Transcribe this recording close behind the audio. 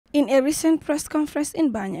In a recent press conference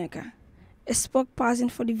in Banyaka, a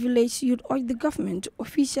spokesperson for the village youth urged the government to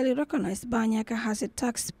officially recognize Banyaka as a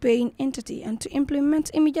tax-paying entity and to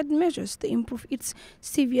implement immediate measures to improve its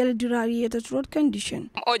severely deteriorated road condition.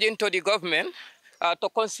 I'm urging to the government to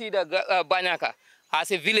consider Banyaka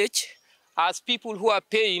as a village, as people who are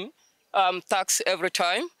paying tax every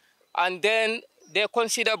time, and then they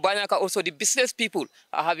consider Banyaka also the business people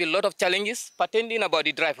have a lot of challenges pertaining about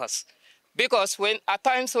the drivers. Because at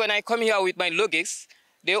times when I come here with my luggage,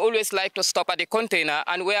 they always like to stop at the container,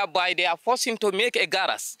 and whereby they are forcing to make a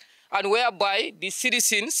garage, and whereby the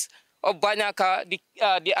citizens of Banyaka,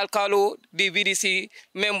 the Alcalo, the VDC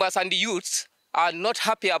members and the youths are not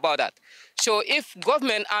happy about that. So if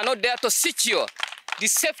government are not there to secure the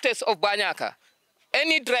safety of Banyaka,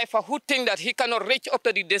 any driver who think that he cannot reach up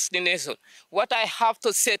to the destination, what I have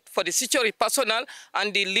to say for the security personnel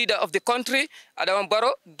and the leader of the country, Adam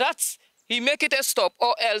Barrow, that's he make it a stop,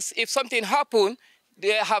 or else if something happen,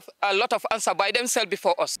 they have a lot of answer by themselves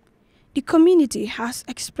before us. The community has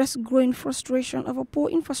expressed growing frustration over poor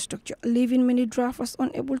infrastructure, leaving many drivers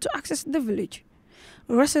unable to access the village.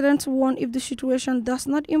 Residents warn if the situation does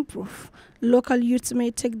not improve, local youths may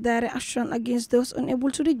take direct action against those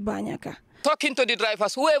unable to reach Banyaka. Talking to the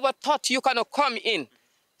drivers, whoever thought you cannot come in,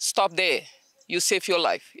 stop there. You save your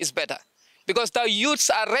life, it's better. Because the youths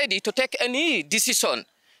are ready to take any decision,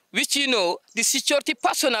 which the security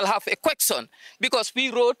personnel have a question, because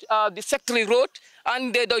we wrote, the secretary wrote,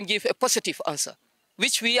 and they don't give a positive answer,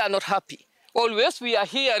 which we are not happy. Always we are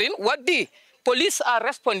hearing what the police are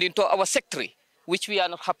responding to our secretary, which we are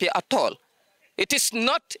not happy at all. It is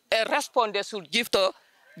not a response they should give to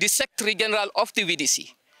the Secretary General of the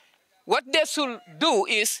VDC. What they should do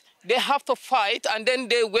is they have to fight, and then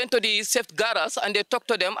they went to the safe garage and they talked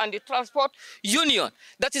to them and the transport union.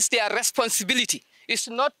 That is their responsibility. It's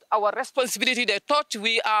not our responsibility. They thought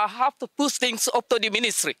we have to push things up to the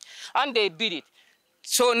ministry, and they did it.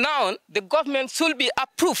 So now the government should be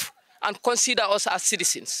approved and consider us as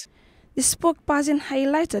citizens. The spokesperson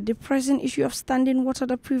highlighted the present issue of standing water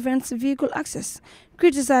that prevents vehicle access,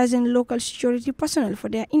 criticizing local security personnel for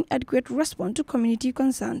their inadequate response to community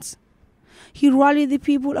concerns. He rallied the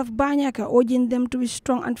people of Banyaka, urging them to be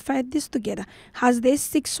strong and fight this together as they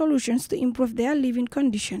seek solutions to improve their living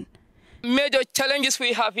condition. Major challenges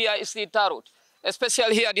we have here is the tar road,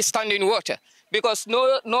 especially here the standing water, because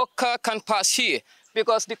no car can pass here,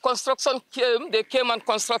 because the construction they came and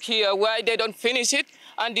construct here where they don't finish it,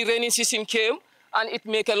 and the rainy season came, and it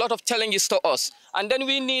make a lot of challenges to us. And then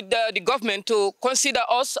we need the government to consider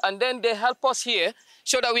us, and then they help us here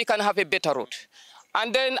so that we can have a better road.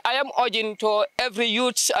 And then I am urging to every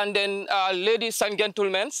youth and then ladies and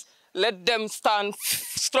gentlemen, let them stand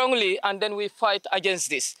strongly, and then we fight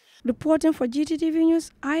against this. Reporting for GTTV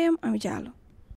News, I am Amijalo.